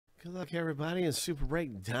Good luck, everybody, in Super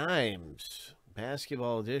Break Dimes.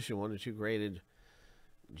 Basketball edition, 1 to 2 graded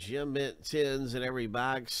gem mint 10s in every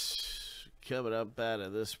box. Coming up out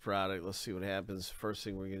of this product. Let's see what happens. First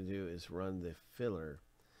thing we're going to do is run the filler.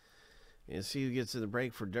 And see who gets in the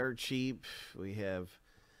break for dirt cheap. We have,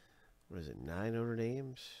 what is it, 9 owner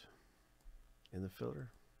names in the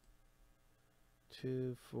filler?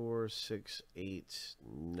 2, 4, 6, 8,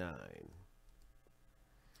 9.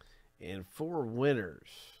 And 4 winners.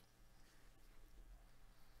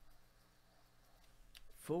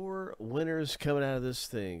 4 winners coming out of this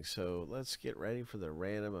thing. So let's get ready for the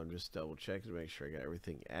random. I'm just double checking to make sure I got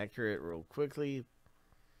everything accurate real quickly.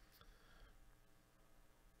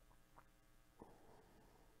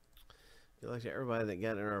 Good luck to everybody that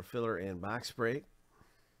got in our filler and box break.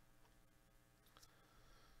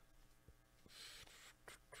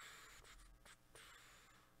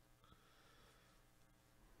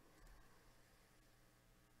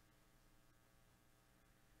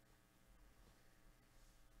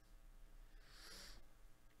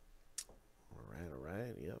 All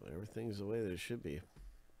right. Yep, everything's the way that it should be.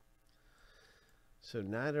 So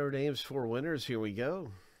 9 owner names, 4 winners. Here we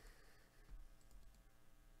go.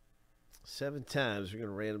 7 times. We're going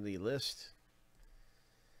to random the list.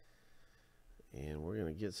 And we're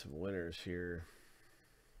going to get some winners here.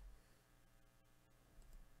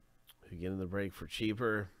 Who get in the break for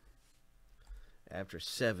cheaper. After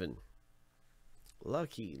 7.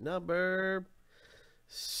 Lucky number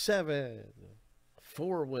 7.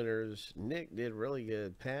 4 winners. Nick did really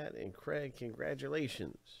good. Pat and Craig,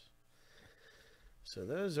 congratulations. So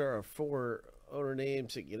those are our 4 owner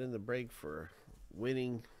names that get in the break for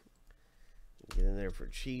winning. Get in there for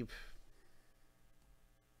cheap.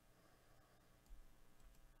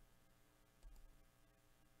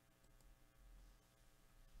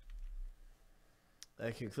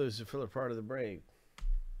 That concludes the filler part of the break.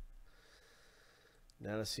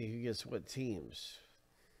 Now let's see who gets what teams.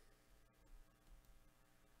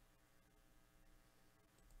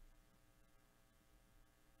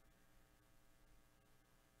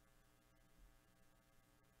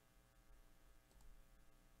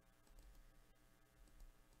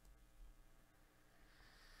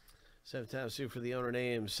 Seven times 2 for the owner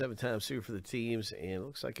names, 7 times 2 for the teams, and it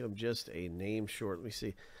looks like I'm just a name short. Let me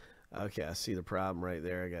see. Okay, I see the problem right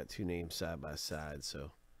there. I got 2 names side by side,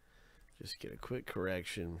 so just get a quick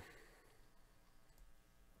correction.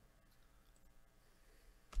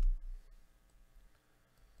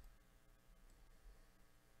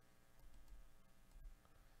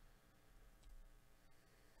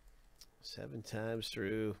 Seven times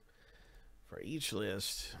through for each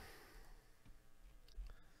list.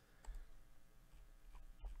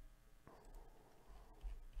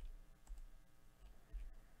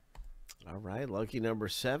 All right, lucky number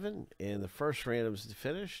 7, and the first random's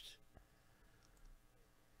finished.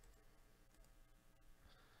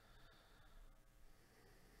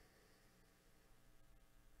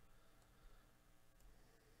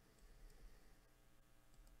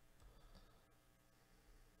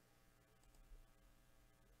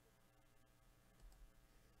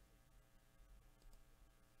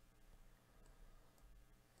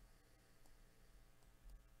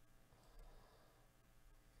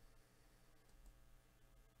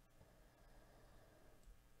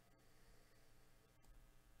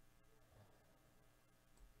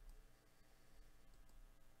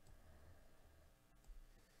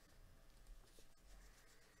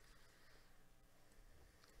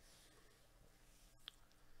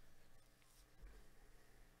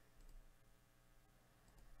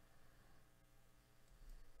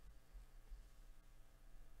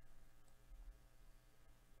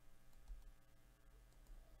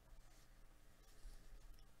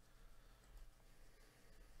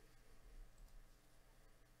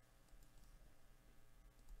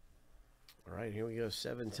 All right, here we go,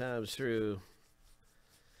 7 times through.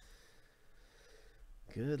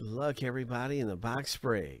 Good luck, everybody, in the box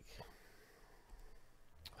break.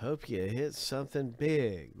 Hope you hit something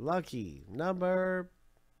big. Lucky number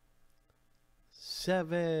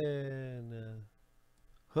 7.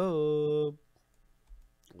 Hope.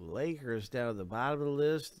 Lakers down at the bottom of the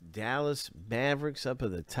list. Dallas Mavericks up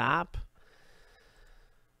at the top.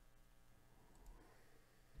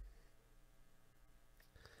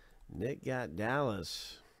 Nick got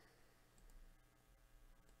Dallas.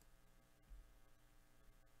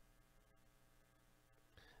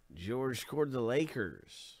 George scored the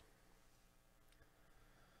Lakers.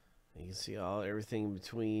 You can see everything in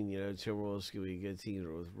between. You know, Timberwolves could be a good team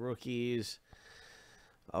with rookies.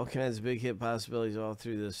 All kinds of big hit possibilities all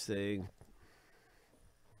through this thing.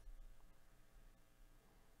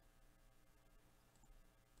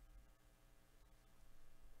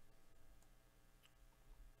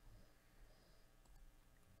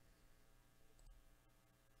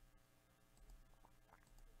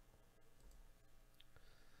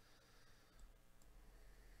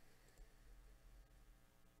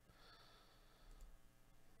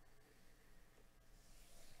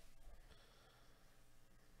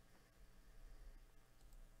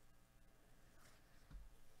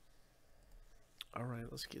 All right,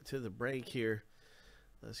 let's get to the break here.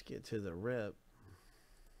 Let's get to the rip.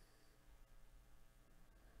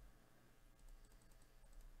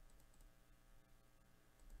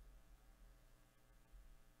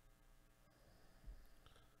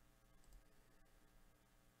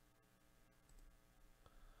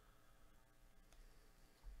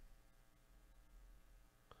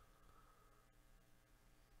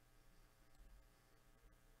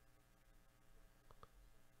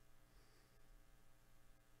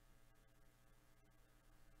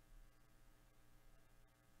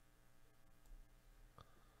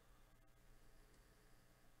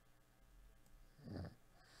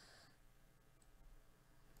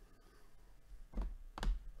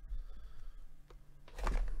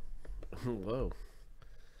 Whoa.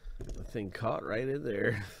 The thing caught right in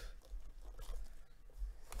there.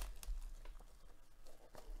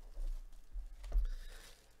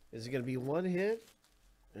 Is it going to be one hit?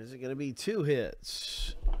 Or is it going to be two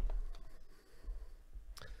hits?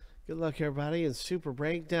 Good luck, everybody, in Super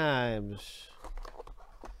Break Dimes.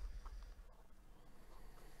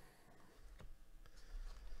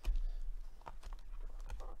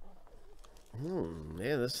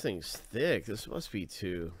 Man, this thing's thick. This must be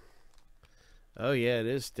two. Oh, yeah, it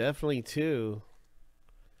is definitely two.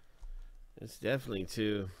 It's definitely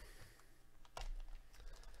two.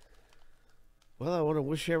 Well, I want to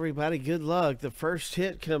wish everybody good luck. The first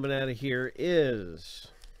hit coming out of here is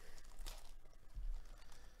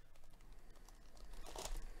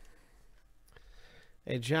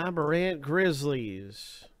a John Morant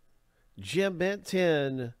Grizzlies. Jim Bent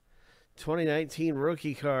 10, 2019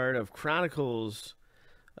 rookie card of Chronicles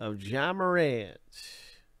of John Morant.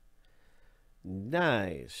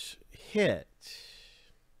 Nice hit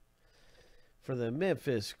for the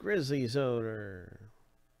Memphis Grizzlies owner,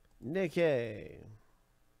 Nick A.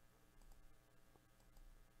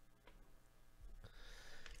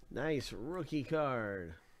 Nice rookie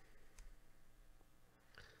card.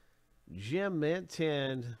 Jim Mint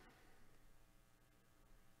 10.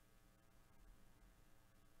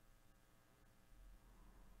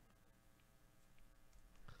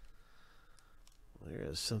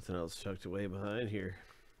 There's something else tucked away behind here.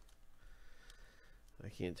 I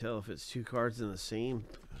can't tell if it's two cards in the same.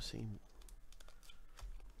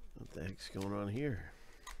 What the heck's going on here?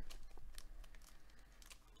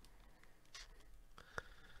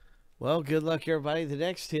 Well, good luck, everybody. The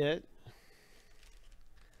next hit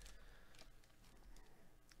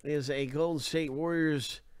is a Golden State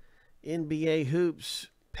Warriors NBA Hoops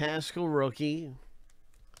Pascal rookie.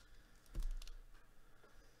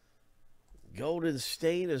 Golden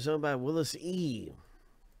State is owned by Willis E.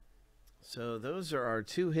 So those are our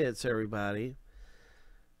two hits, everybody.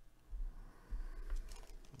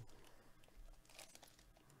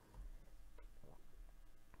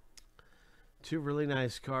 Two really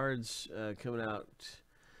nice cards coming out.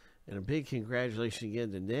 And a big congratulations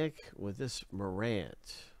again to Nick with this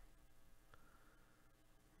Morant.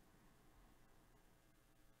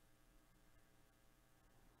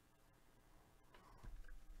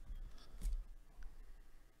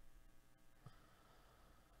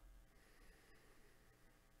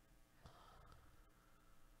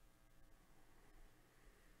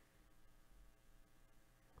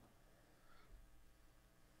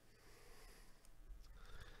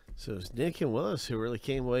 So it's Nick and Willis who really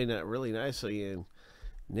came away really nicely, and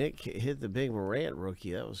Nick hit the big Morant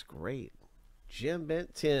rookie. That was great. Jim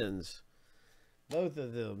Bent 10s. Both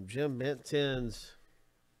of them. Jim Bent 10s.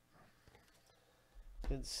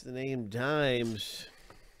 Hence the name Dimes.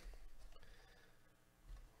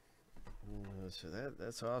 So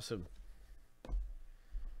that's awesome.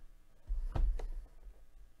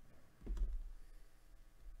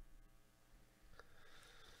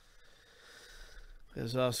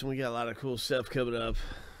 That's awesome. We got a lot of cool stuff coming up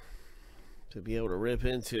to be able to rip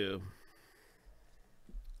into.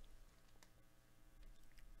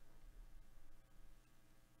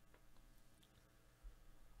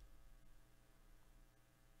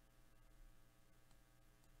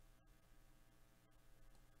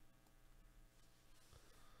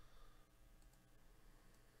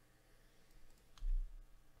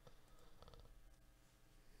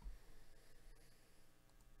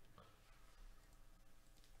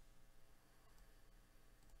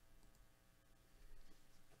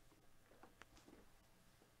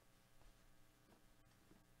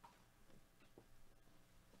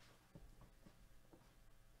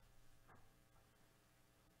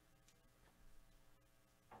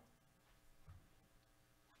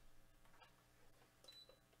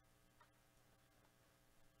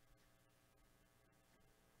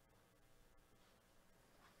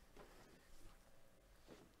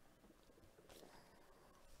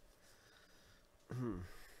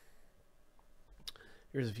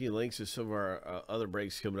 Here's a few links to some of our other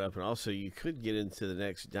breaks coming up. And also, you could get into the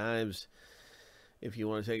next dimes if you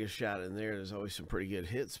want to take a shot in there. There's always some pretty good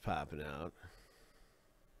hits popping out.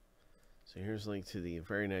 So here's a link to the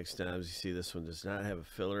very next dimes. You see this one does not have a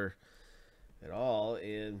filler at all.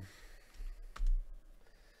 And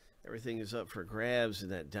everything is up for grabs in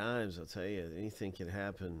that dimes. I'll tell you, anything can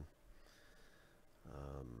happen.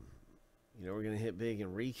 You know, we're going to hit big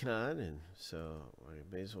in recon, and so I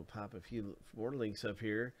may as well pop a few more links up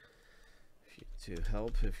here to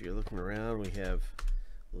help if you're looking around. We have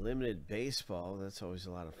limited baseball. That's always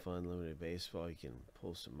a lot of fun. Limited baseball. You can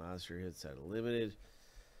pull some monster hits out of limited.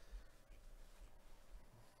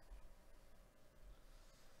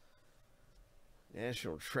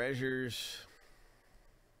 National treasures.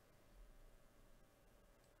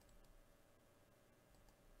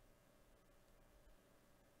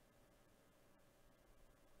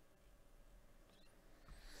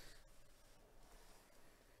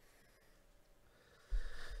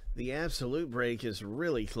 The absolute break is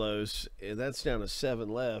really close, and that's down to 7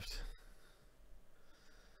 left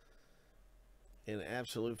in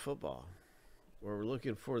absolute football, where we're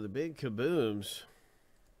looking for the big kabooms.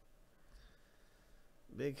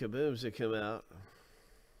 Big kabooms that come out.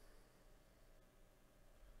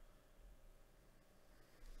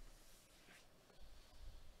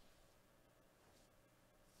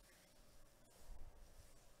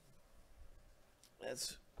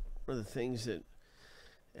 That's one of the things that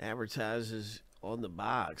advertises on the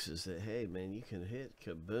box is that, hey man, you can hit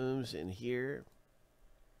kabooms in here.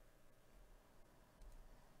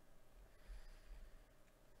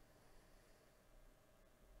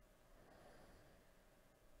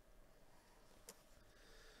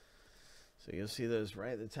 So you'll see those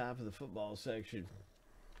right at the top of the football section.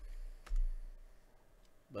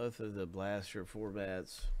 Both of the blaster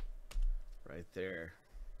formats right there.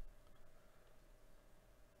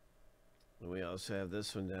 And we also have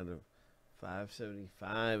this one down to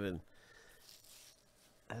 575, and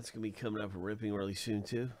that's going to be coming up and ripping really soon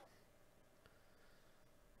too.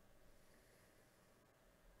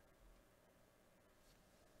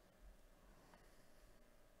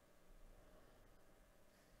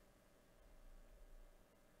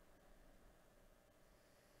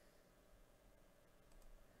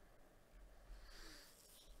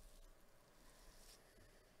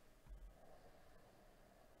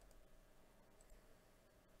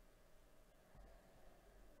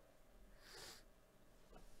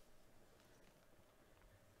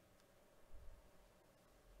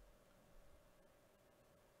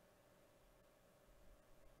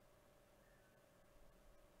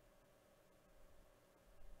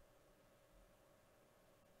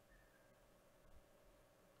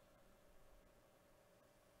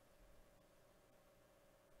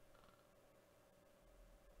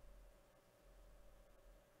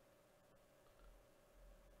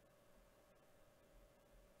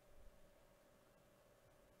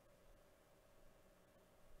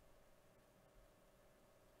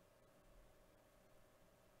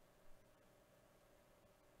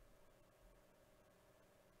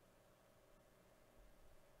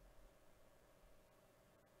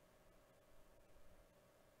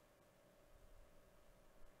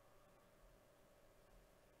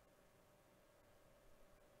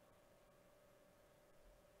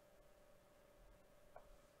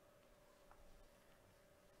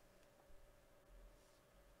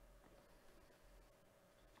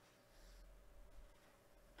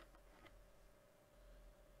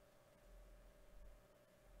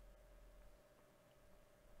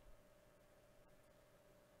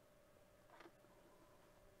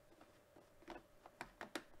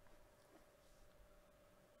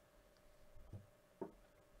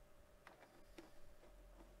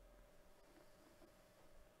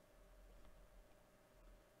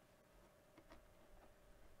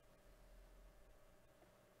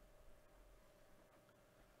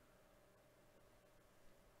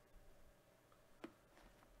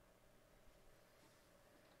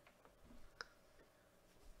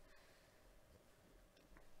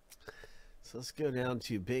 So let's go down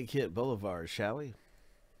to Big Hit Boulevard, shall we?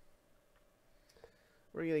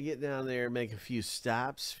 We're going to get down there and make a few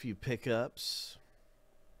stops, a few pickups.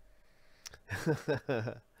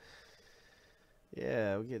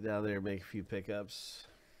 Yeah, we'll get down there and make a few pickups.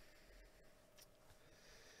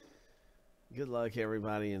 Good luck,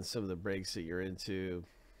 everybody, in some of the breaks that you're into.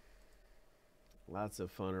 Lots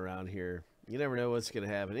of fun around here. You never know what's going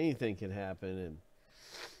to happen. Anything can happen, and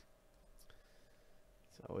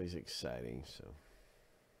it's always exciting. So,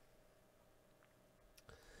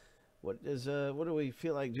 what do we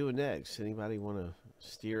feel like doing next? Anybody want to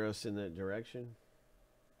steer us in that direction?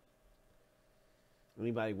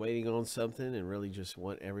 Anybody waiting on something and really just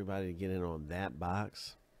want everybody to get in on that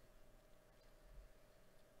box?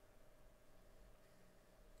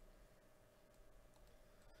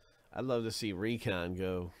 I'd love to see Recon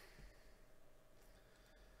go.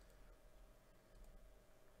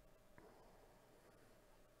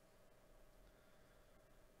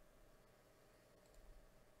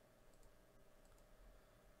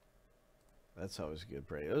 That's always a good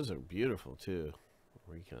break. Those are beautiful too,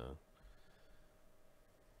 Recon.